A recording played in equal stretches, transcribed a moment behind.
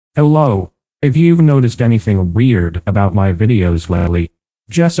Hello. If you've noticed anything weird about my videos lately,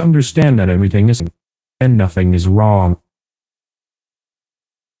 just understand that everything is and nothing is wrong.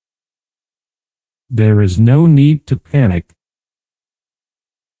 There is no need to panic.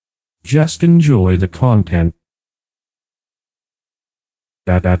 Just enjoy the content.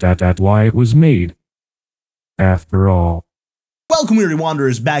 That's why it was made. After all. Welcome, weary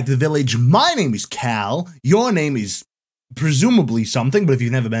wanderers, back to the village. My name is Cal. Your name is presumably something, but if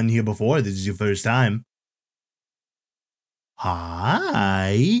you've never been here before, this is your first time.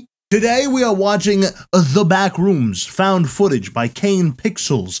 Hi. Today we are watching The Backrooms, found footage by Kane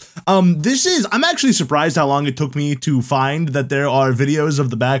Pixels. I'm actually surprised how long it took me to find that there are videos of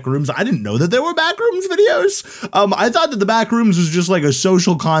The Backrooms. I didn't know that there were Backrooms videos. I thought that The Backrooms was just like a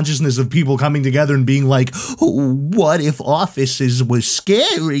social consciousness of people coming together and being like, oh, what if offices were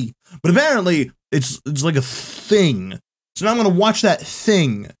scary? But apparently, it's like a thing. So now I'm gonna watch that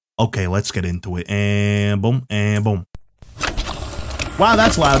thing. Okay, let's get into it. And boom, and boom. Wow,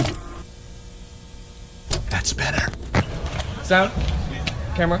 that's loud. That's better. Sound.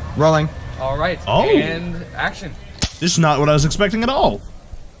 Camera. Rolling. All right. Oh. And action. This is not what I was expecting at all.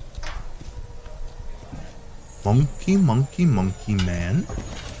 Monkey, monkey, monkey man.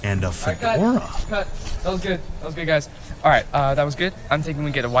 And a fedora. Cut. That was good. That was good, guys. All right. That was good. I'm thinking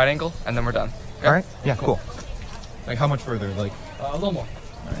we get a wide angle, and then we're done. Okay? All right. Yeah. Cool. Like how much further? Like a little more.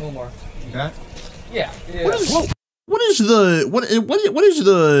 A little more. you got? Yeah. What is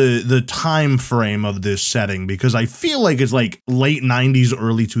the time frame of this setting? Because I feel like it's like late 90s,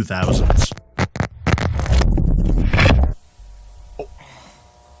 early 2000s. Oh.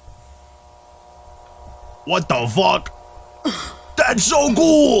 What the fuck? That's so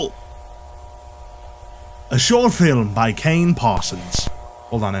cool! A short film by Kane Parsons.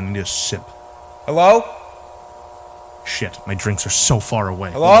 Hold on, I need a sip. Hello? Shit, my drinks are so far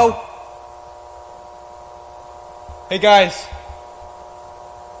away. Hello? Hey guys.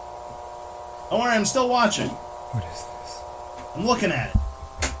 Don't worry, I'm still watching. What is this? I'm looking at it.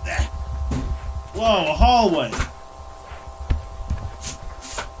 Whoa, a hallway.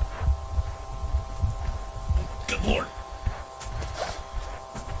 Good lord.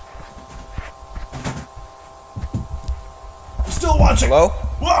 I'm still watching. Hello?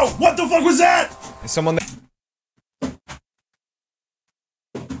 Whoa, what the fuck was that? Is someone there?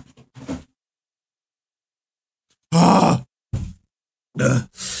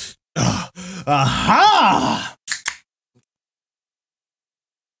 Aha!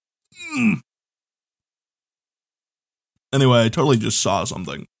 Anyway, I totally just saw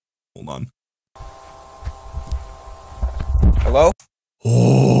something. Hold on. Hello?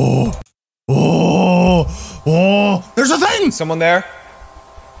 Oh! Oh! Oh! There's a thing! Is someone there?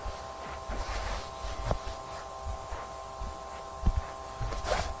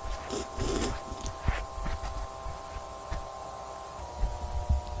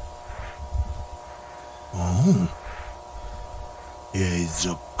 Oh. Is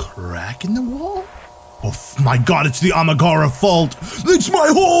a crack in the wall? Oh my god, it's the Amagara fault! It's my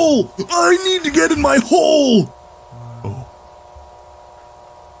hole! I need to get in my hole! Oh.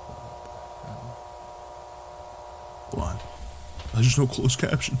 Hold on. There's no closed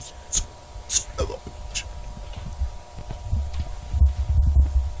captions.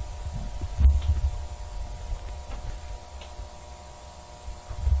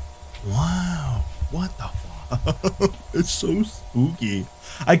 Wow. What the fuck? It's so spooky.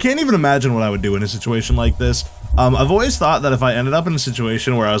 I can't even imagine what I would do in a situation like this. I've always thought that if I ended up in a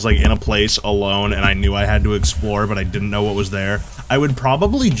situation where I was like in a place alone and I knew I had to explore but I didn't know what was there, I would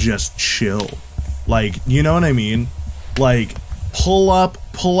probably just chill. Like, you know what I mean? Like, pull up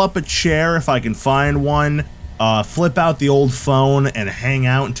a chair if I can find one, flip out the old phone and hang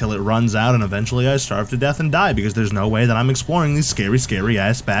out until it runs out, and eventually I starve to death and die because there's no way that I'm exploring these scary, scary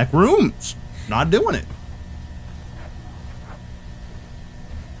ass back rooms. Not doing it.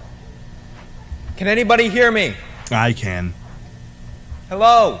 Can anybody hear me? I can.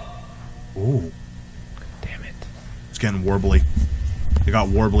 Hello? Ooh. Damn it. It's getting warbly. It got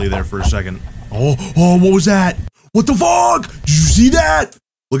warbly there for a second. Oh, what was that? What the fuck? Did you see that?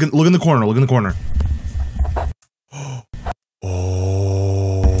 Look in the corner, look in the corner.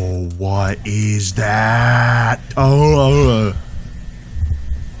 Oh, what is that? Oh,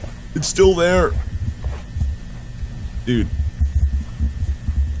 it's still there. Dude.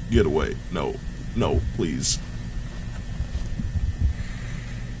 Get away. No. No, please.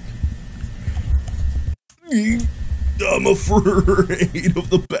 I'm afraid of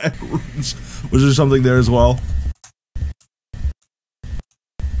the Backrooms. Was there something there as well?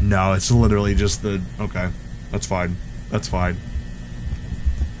 No, it's literally just the... Okay. That's fine. That's fine.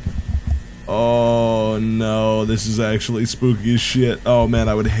 Oh no, this is actually spooky as shit. Oh man,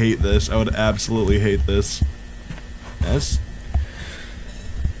 I would hate this. I would absolutely hate this. Yes.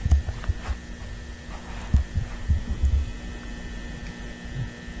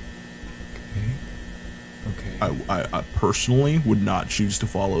 Okay. I personally would not choose to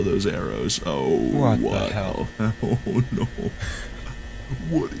follow those arrows. Oh, What the hell? Oh no.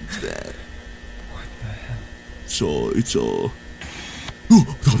 What is that? What the hell? It's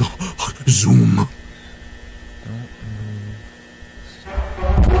zoom.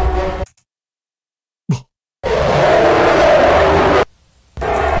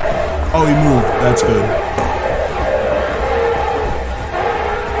 Oh, he moved. That's good.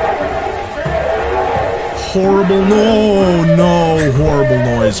 Horrible, no, horrible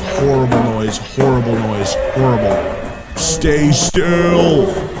noise, horrible noise, horrible noise, horrible. Stay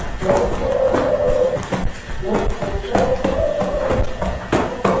still.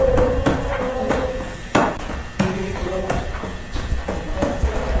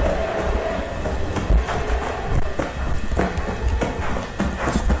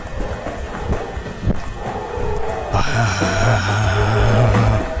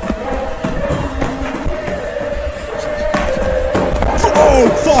 Oh,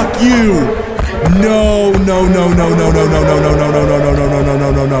 fuck you! No, no, no, no, no, no, no, no, no, no, no, no, no, no, no,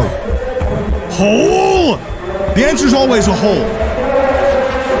 no, no, no. Hole? The answer's always a hole.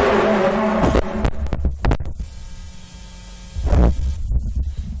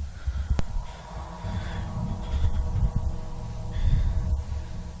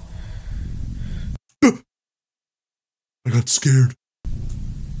 I got scared.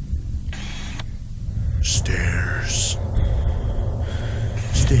 Stairs.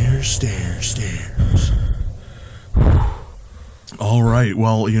 Stairs. All right.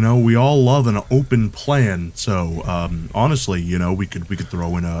 Well, you know, we all love an open plan. So, honestly, you know, we could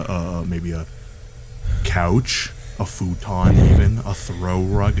throw in maybe a couch, a futon, even a throw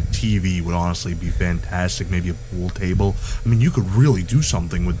rug. A TV would honestly be fantastic. Maybe a pool table. I mean, you could really do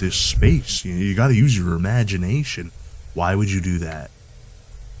something with this space. You got to use your imagination. Why would you do that?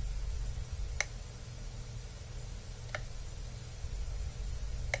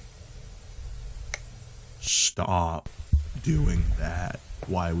 Stop doing that.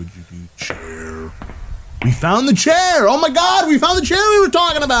 Why would you do chair? We found the chair! Oh my god, we found the chair we were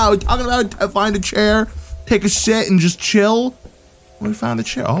talking about! Find a chair, take a sit, and just chill. We found a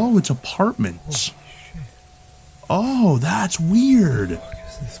chair. Oh, it's apartments. Oh, that's weird. What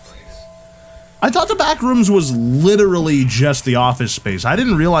is this place? I thought the Backrooms was literally just the office space. I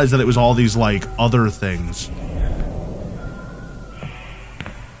didn't realize that it was all these, like, other things.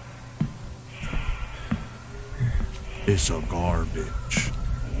 It's a garbage.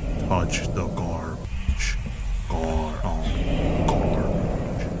 Touch the garbage. Garbage.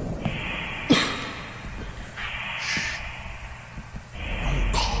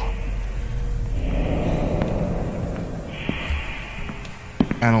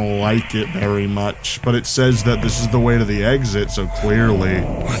 I don't like it very much, but it says that this is the way to the exit, so clearly.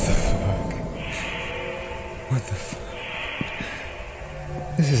 What the fuck? What the fuck?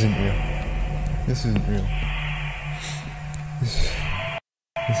 This isn't real. This isn't real.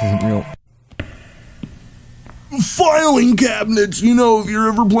 This isn't real. Filing cabinets! You know, if you're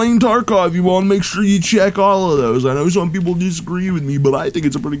ever playing Tarkov, you want to make sure you check all of those. I know some people disagree with me, but I think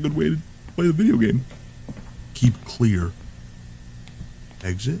it's a pretty good way to play the video game. Keep clear.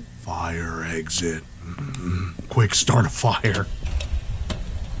 Exit? Fire exit. Quick, start a fire.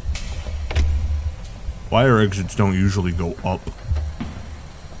 Fire exits don't usually go up.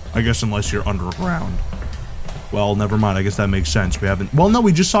 I guess unless you're underground. Well, never mind. I guess that makes sense. We haven't... Well, no,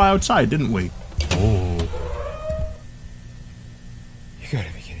 we just saw outside, didn't we? Oh. You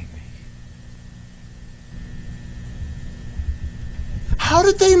gotta be kidding me. How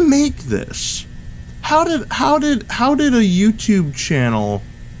did they make this? How did a YouTube channel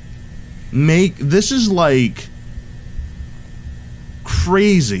make... This is, like...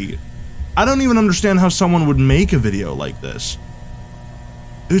 crazy. I don't even understand how someone would make a video like this.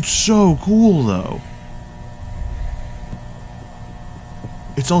 It's so cool, though.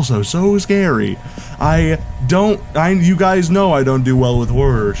 It's also so scary. You guys know I don't do well with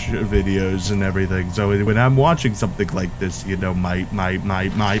horror videos and everything, so when I'm watching something like this, you know, might.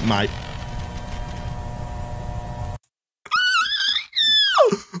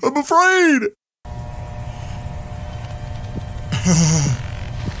 I'm afraid!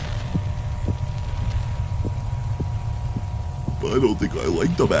 I don't think I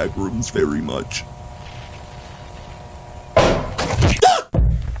like the Backrooms very much.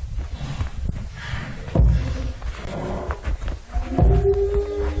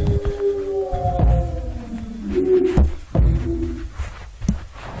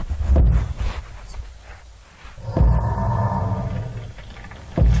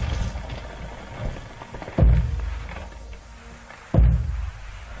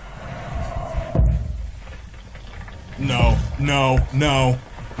 no, no,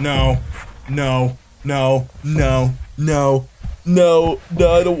 no, no, no, no, no, no, no,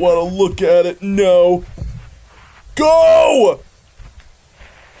 I don't want to look at it, no. Go!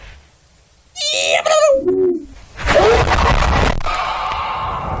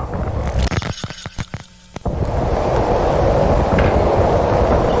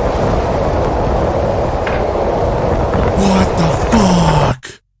 What the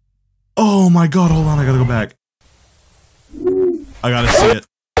fuck? Oh my god, hold on, I gotta go back. I gotta see it.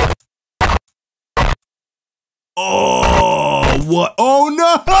 Oh, what? Oh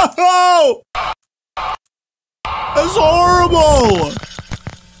no! That's horrible!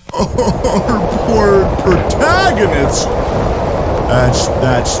 Oh, our poor protagonist.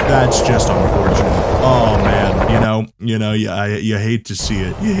 That's just unfortunate. Oh man, you hate to see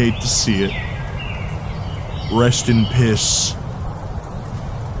it. You hate to see it. Rest in piss.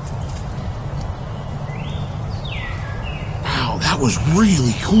 Wow, that was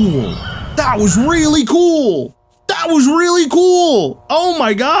really cool. That was really cool. That was really cool. Oh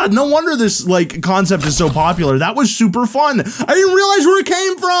my god, no wonder this like concept is so popular. That was super fun. I didn't realize where it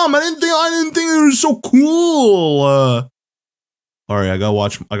came from. I didn't think it was so cool. All right, I gotta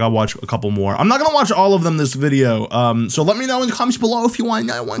watch a couple more. I'm not gonna watch all of them this video. So let me know in the comments below if you want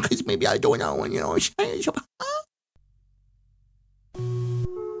another one, because maybe I don't know one,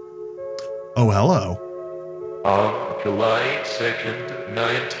 Oh, hello. On July 2nd,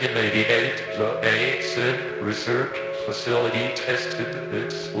 1988, the ASIN research facility tested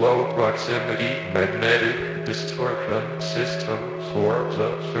its low-proximity magnetic distortion system for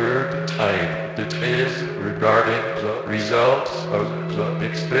the third time. Details regarding the results of the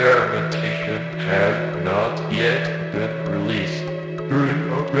experimentation have not yet been released.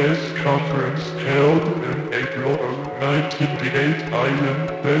 During a press conference held in April of 1988, Ivan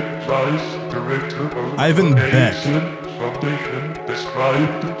Beck, Vice Director of Ivan the Beck. ASIN Foundation,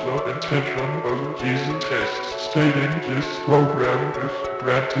 described the intention of these tests, stating this program, if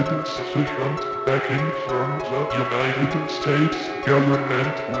granted sufficient backing from the United States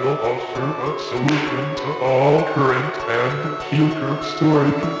government, will offer a solution to all current and future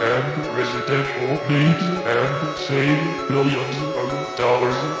storage and residential needs and save billions of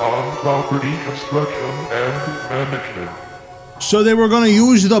dollars on property construction and management. So they were gonna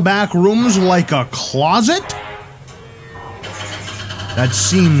use the back rooms like a closet? That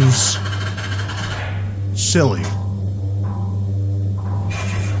seems silly.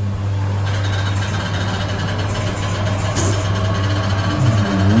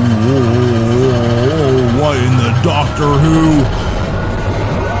 What in the Doctor Who?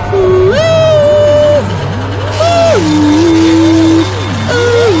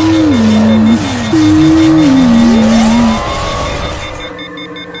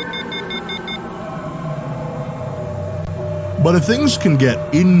 But if things can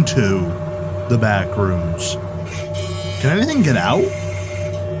get into the back rooms, can anything get out?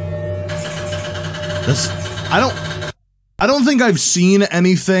 I don't think I've seen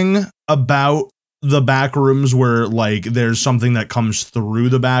anything about the back rooms where like there's something that comes through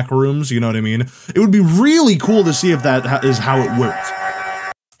the back rooms, you know what I mean? It would be really cool to see if that is how it works.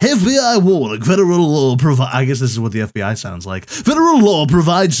 FBI warning, federal law I guess this is what the FBI sounds like. Federal law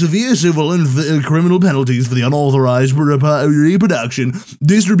provides severe civil and criminal penalties for the unauthorized reproduction,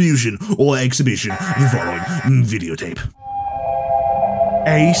 distribution, or exhibition of the following videotape.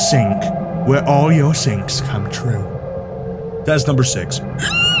 A sink, where all your sinks come true. That's number 6.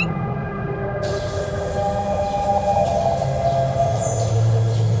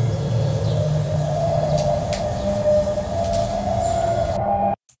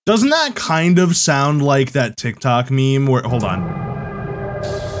 Doesn't that kind of sound like that TikTok meme where, hold on.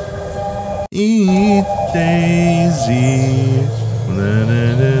 Eat Daisy,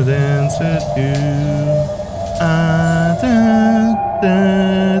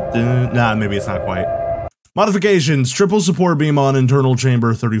 nah, maybe it's not quite. Modifications, triple support beam on internal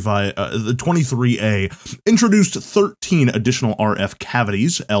chamber 23A. Introduced 13 additional RF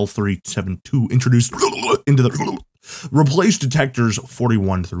cavities, L372 introduced into the... Replaced detectors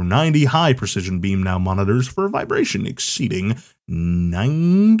 41 through 90, high precision beam now monitors for vibration exceeding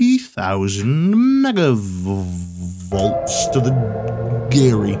 90,000 megavolts to the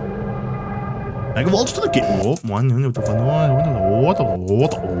Gary. Megavolts to the Gary.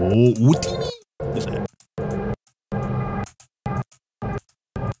 What is that?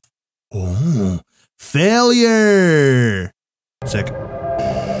 Oh, failure. Sick.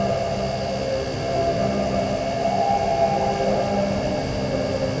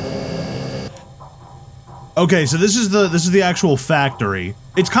 Okay, so this is the actual factory.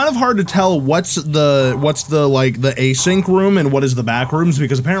 It's kind of hard to tell what's the like the async room and what is the back rooms,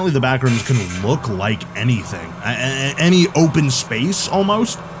 because apparently the back rooms can look like anything, any open space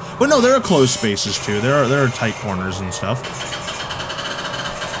almost. But no, there are closed spaces too. There are tight corners and stuff.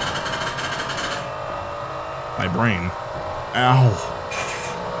 My brain. Ow.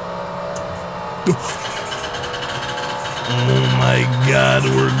 Oh my God,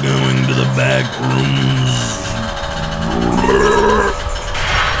 we're going to the back rooms.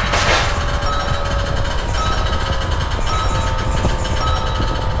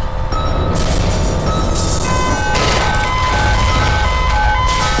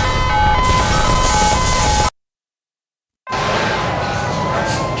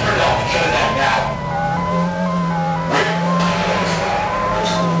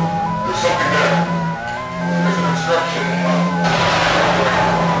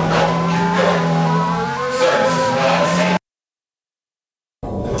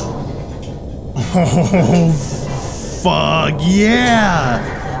 Oh, fuck yeah!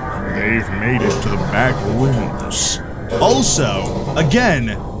 They've made it to the back rooms. Also,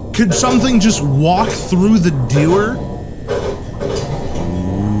 again, could something just walk through the door?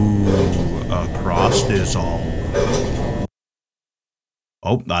 Ooh, a cross dissolve.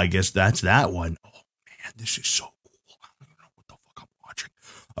 Oh, I guess that's that one. Oh man, this is so cool. I don't even know what the fuck I'm watching.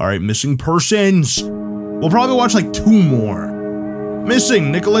 Alright, missing persons. We'll probably watch like 2 more.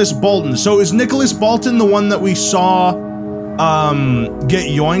 Missing, Nicholas Bolton. So is Nicholas Bolton the one that we saw get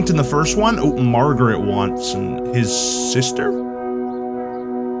yoinked in the first one? Oh, Margaret Watson, his sister?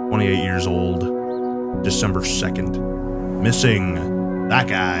 28 years old, December 2nd. Missing, that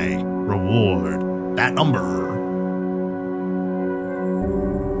guy, reward, that number.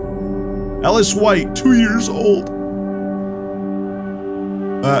 Ellis White, 2 years old.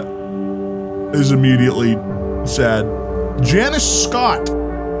 That is immediately sad. Janice Scott.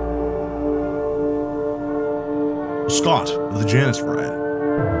 Scott of the Janice variety.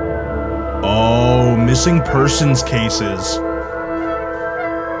 Oh, missing persons cases.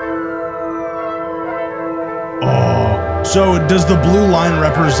 Oh, so does the blue line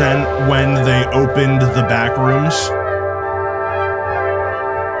represent when they opened the back rooms?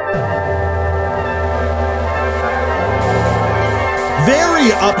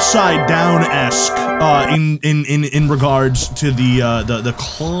 Very Upside Down-esque in regards to the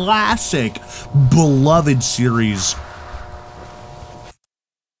classic beloved series.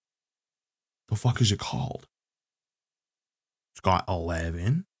 The fuck is it called? It's got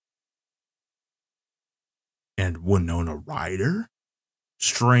 11 and Winona Ryder.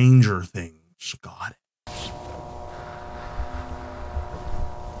 Stranger Things. Got it.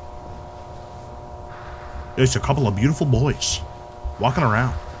 There's a couple of beautiful boys walking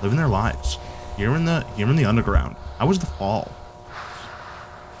around, living their lives here in the underground. How was the fall?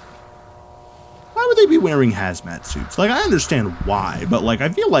 Why would they be wearing hazmat suits? Like, I understand why, but like, I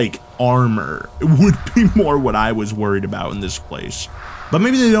feel like armor would be more what I was worried about in this place. But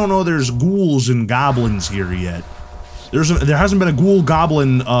maybe they don't know there's ghouls and goblins here yet. There hasn't been a ghoul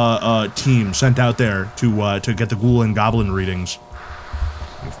goblin team sent out there to get the ghoul and goblin readings.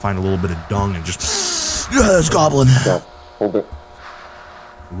 You find a little bit of dung and just yeah, it's goblin. Yeah, hold it.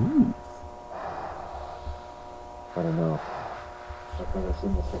 Ooh. I don't know. I've never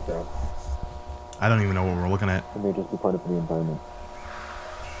seen this like that. I don't even know what we're looking at. It may just be part of the environment.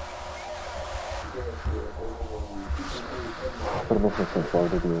 But it makes no sense. Why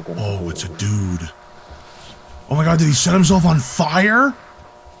would you again? Oh, it's a dude. Oh my God, did he set himself on fire?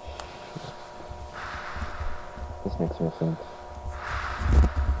 This makes no sense.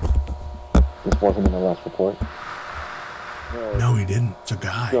 This wasn't in the last report. No, he didn't. It's a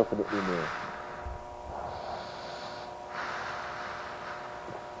guy. Definitely no.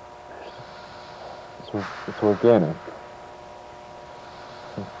 It's organic.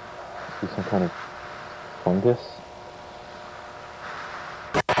 It's some kind of fungus.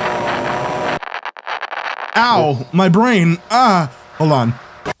 Ow, my brain. Ah, hold on.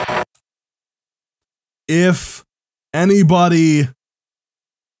 If anybody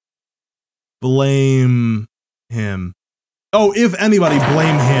blame him. Oh, if anybody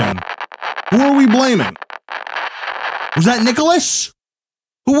blame him. Who are we blaming? Was that Nicholas?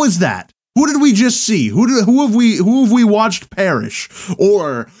 Who was that? Who did we just see? Who have we watched perish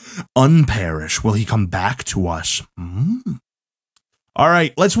or unperish? Will he come back to us? All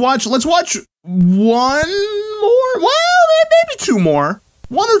right, let's watch one more. Well, maybe 2 more.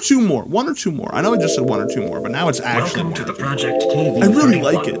 1 or 2 more. 1 or 2 more. I know I just said 1 or 2 more, but now it's actually Welcome to the Project KV-31 I really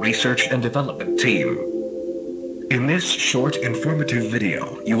like it. Research and Development Team. In this short, informative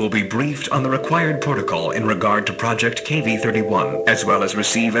video, you will be briefed on the required protocol in regard to Project KV-31, as well as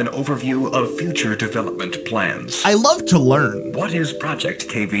receive an overview of future development plans. I love to learn. What is Project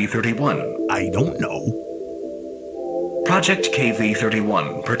KV-31? I don't know. Project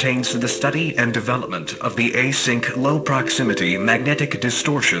KV-31 pertains to the study and development of the async low-proximity magnetic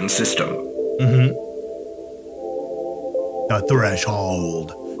distortion system. Mm-hmm. The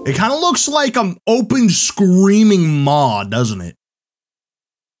threshold. It kind of looks like an open screaming maw, doesn't it?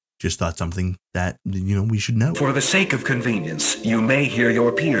 Just thought something that, you know, we should know. For the sake of convenience, you may hear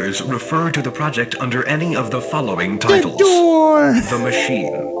your peers refer to the project under any of the following titles. The door! The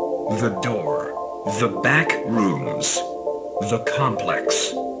machine, the door, the back rooms, the complex,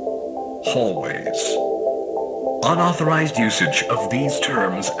 hallways. Unauthorized usage of these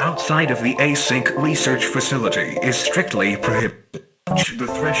terms outside of the async research facility is strictly prohibited. The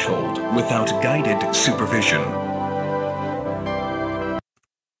threshold without guided supervision.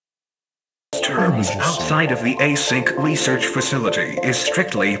 Terms outside of the async research facility is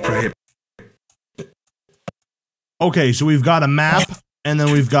strictly prohibited. Okay, so we've got a map, and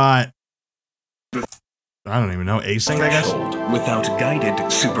then we've got... I don't even know, async, I guess? Threshold without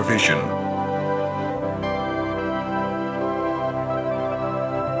guided supervision.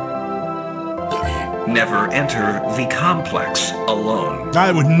 Never enter the complex alone.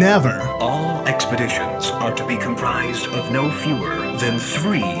 I would never. All expeditions are to be comprised of no fewer than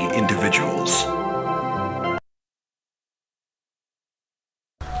 3 individuals.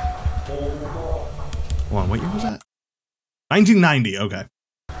 Hold on, what year was that? 1990, okay.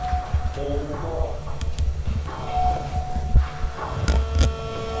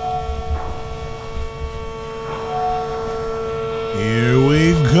 Here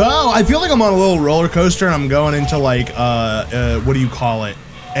we go. I feel like I'm on a little roller coaster and I'm going into like what do you call it?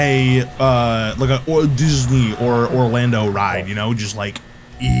 Like a Disney or Orlando ride, you know, just like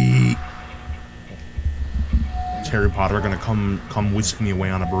is Harry Potter gonna come whisk me away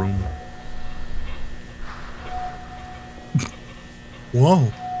on a broom?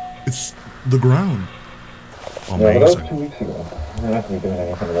 Whoa, it's the ground. Yeah, but that was Amazing. 2 weeks ago. I'm not going to be doing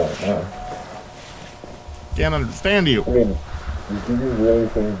anything about it now. Can't understand you. I mean, do you really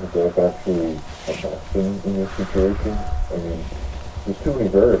think that there's actually a vaccine in this situation? I mean, there's too many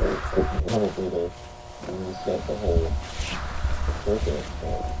variables. Because probably they reset the whole circuit.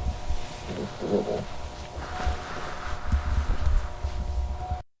 It's doable.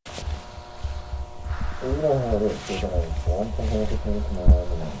 Well, you know how it is. They're going to want to have everything come on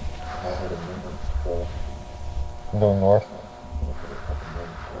and then have it immediately. So, I'm going north.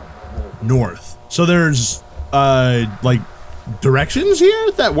 North. So there's like directions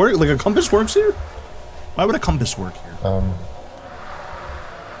here that work, like a compass works here? Why would a compass work here?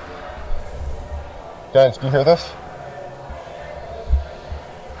 Guys, do you hear this?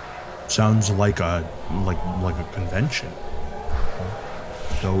 Sounds like a convention.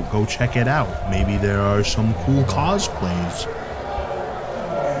 Go check it out. Maybe there are some cool cosplays.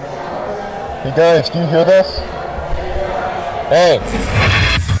 Hey guys, do you hear this? Hey!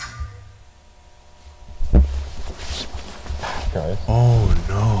 Guys. Oh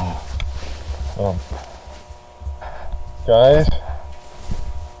no. Guys?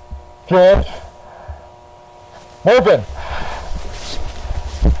 George? Morgan!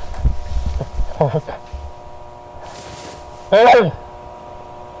 Fuck. Hey!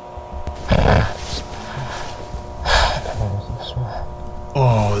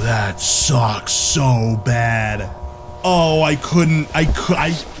 Oh, that sucks so bad. Oh,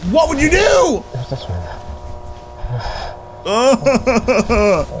 what would you do? There's this one.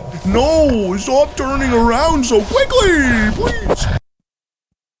 No, stop turning around so quickly, please.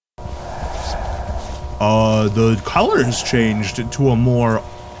 The color has changed to a more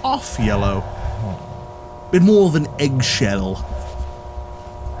off yellow. Bit more of an eggshell.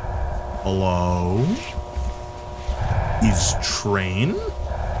 Hello? Is train?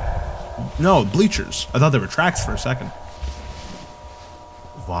 No, bleachers. I thought they were tracks for a second.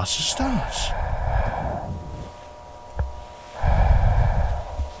 Was ist das?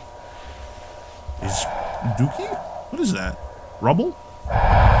 Is Dookie? What is that? Rubble?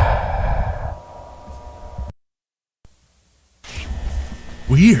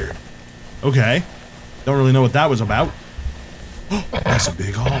 Weird. Okay. Don't really know what that was about. That's a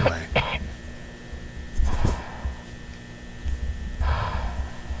big hallway.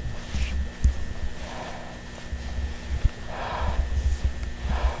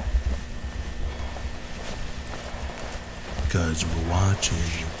 Because we're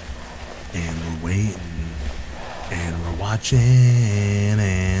watching, and we're waiting, and we're watching,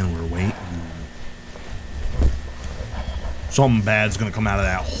 and we're waiting. Something bad's gonna come out of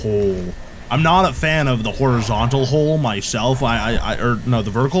that hole. I'm not a fan of the horizontal hole myself. Or no,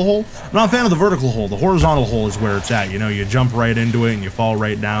 the vertical hole. I'm not a fan of the vertical hole. The horizontal hole is where it's at. You know, you jump right into it and you fall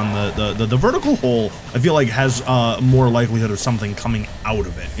right down. The vertical hole, I feel like, has more likelihood of something coming out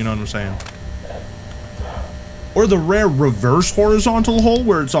of it. You know what I'm saying? Or the rare reverse horizontal hole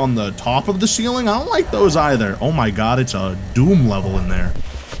where it's on the top of the ceiling. I don't like those either. Oh my god, it's a Doom level in there.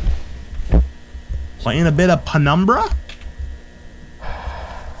 Playing a bit of Penumbra?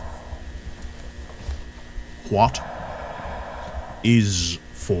 What is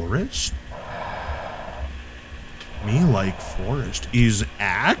forest? Me like forest. Is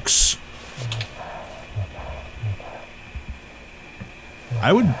axe?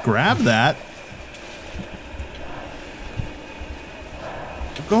 I would grab that.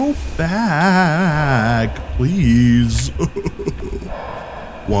 Go back, please.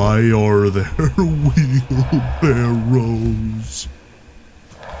 Why are there wheelbarrows?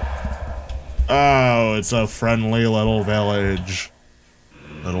 Oh, it's a friendly little village.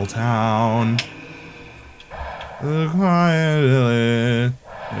 Little town. The quiet village.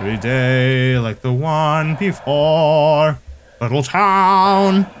 Every day like the one before. Little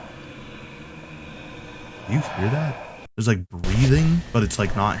town. Do you hear that? There's like breathing, but it's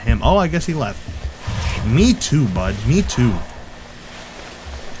like not him. Oh, I guess he left. Me too, bud. Me too.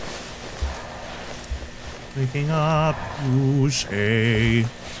 Waking up to say.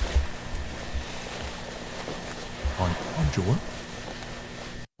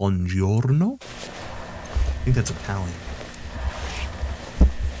 Buongiorno? I think that's Italian.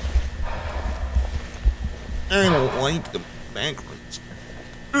 I don't like the Backrooms.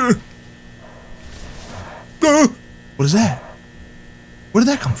 What is that? Where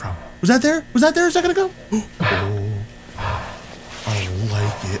did that come from? Was that there? Was that there a second ago? Oh, I don't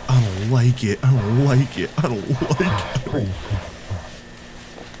like it. I don't like it. I don't like it. I don't like it.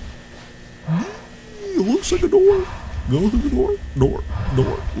 It looks like a door. Go through the door. Door.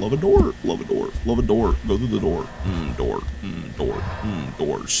 Door. Love a door. Love a door. Love a door. Go through the door. Door. Door.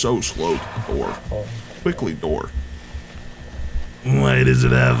 Door. So slow. Door. Quickly door. Why does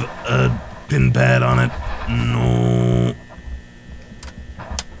it have a pin pad on it? No.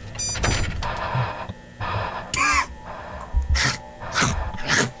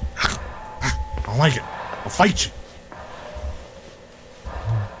 I don't like it. I'll fight you.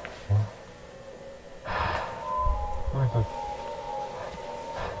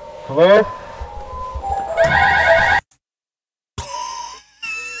 Hello?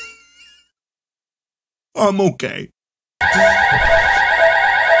 I'm okay.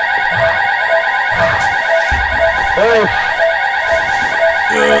 Hey!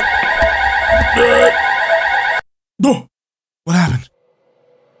 No! What happened?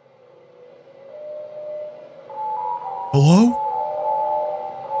 Hello?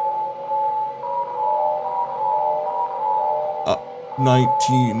 Uh,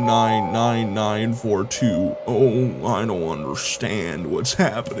 199942. Oh, I don't understand what's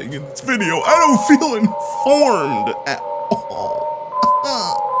happening in this video. I don't feel informed at all.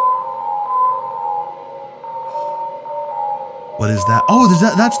 What is that? Oh,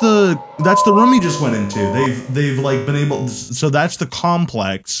 that's the room he just went into. They've like been able, so that's the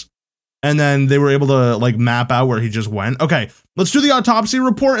complex. And then they were able to like map out where he just went. Okay, let's do the autopsy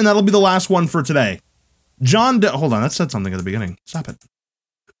report and that'll be the last one for today. John Doe, hold on, that said something at the beginning. Stop it.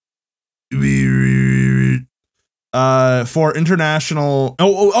 For international,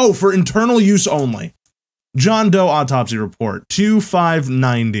 for internal use only. John Doe autopsy report,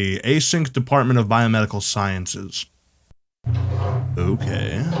 2590, Async Department of Biomedical Sciences.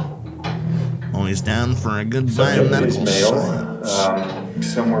 Okay. Always down for a good biomedical science.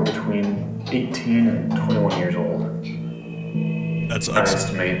 Somewhere between 18 and 21 years old. That's I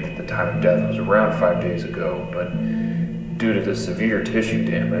estimate that the time of death was around 5 days ago, but due to the severe tissue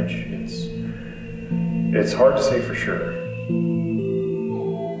damage, it's hard to say for sure.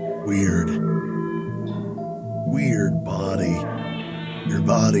 Weird body. Your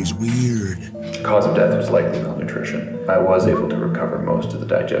body's weird. The cause of death was likely malnutrition. I was able to recover most of the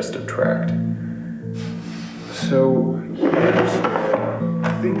digestive tract. So, as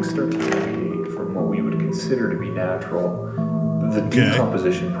things start to deviate from what we would consider to be natural, the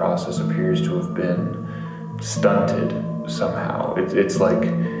decomposition process appears to have been stunted somehow. It's like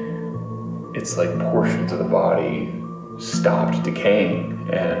portions of the body stopped decaying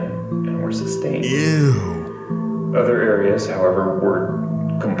and were sustained. Ew. Other areas, however, were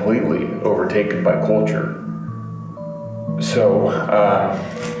completely overtaken by culture. So,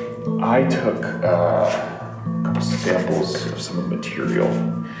 I took a couple samples of some of the material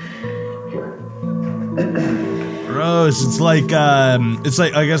here. Gross. It's like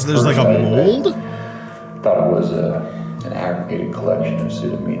I guess there's like a mold. Thought it was an aggregated collection of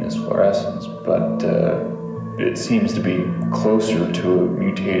Pseudomonas fluorescens, but it seems to be closer to a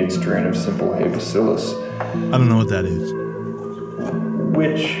mutated strain of simple Hay bacillus. I don't know what that is.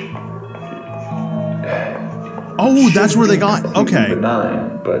 Which. Oh, that's where they got. Okay.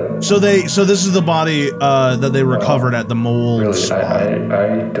 Benign, but so this is the body that they recovered at the mold. Really, spot.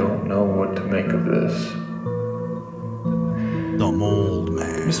 I don't know what to make of this. The mold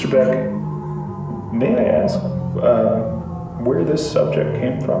man. Mr. Beck, may I ask where this subject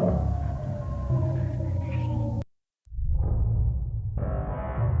came from?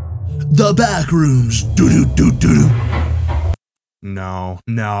 The Backrooms. Do. No,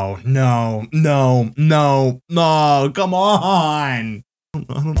 come on.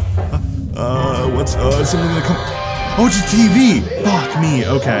 What's something gonna come? Oh, it's a TV. Fuck me.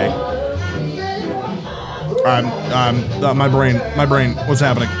 Okay. My brain. What's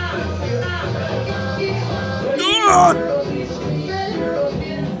happening?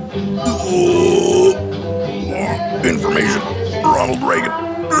 Information. Ronald Reagan.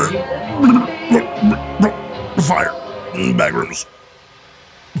 Fire. Backrooms.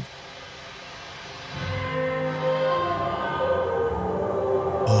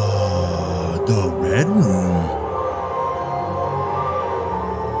 The red room.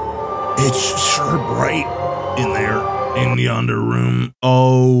 It's sure bright in there, in yonder room.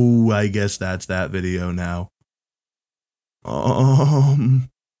 Oh, I guess that's that video now.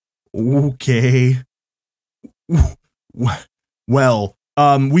 Okay. Well,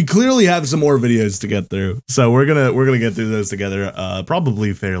 we clearly have some more videos to get through, so we're gonna get through those together,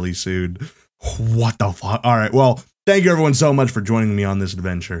 probably fairly soon. What the fuck? All right, well, thank you everyone so much for joining me on this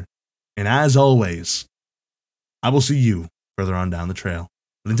adventure, and as always, I will see you further on down the trail.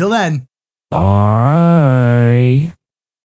 But until then, bye.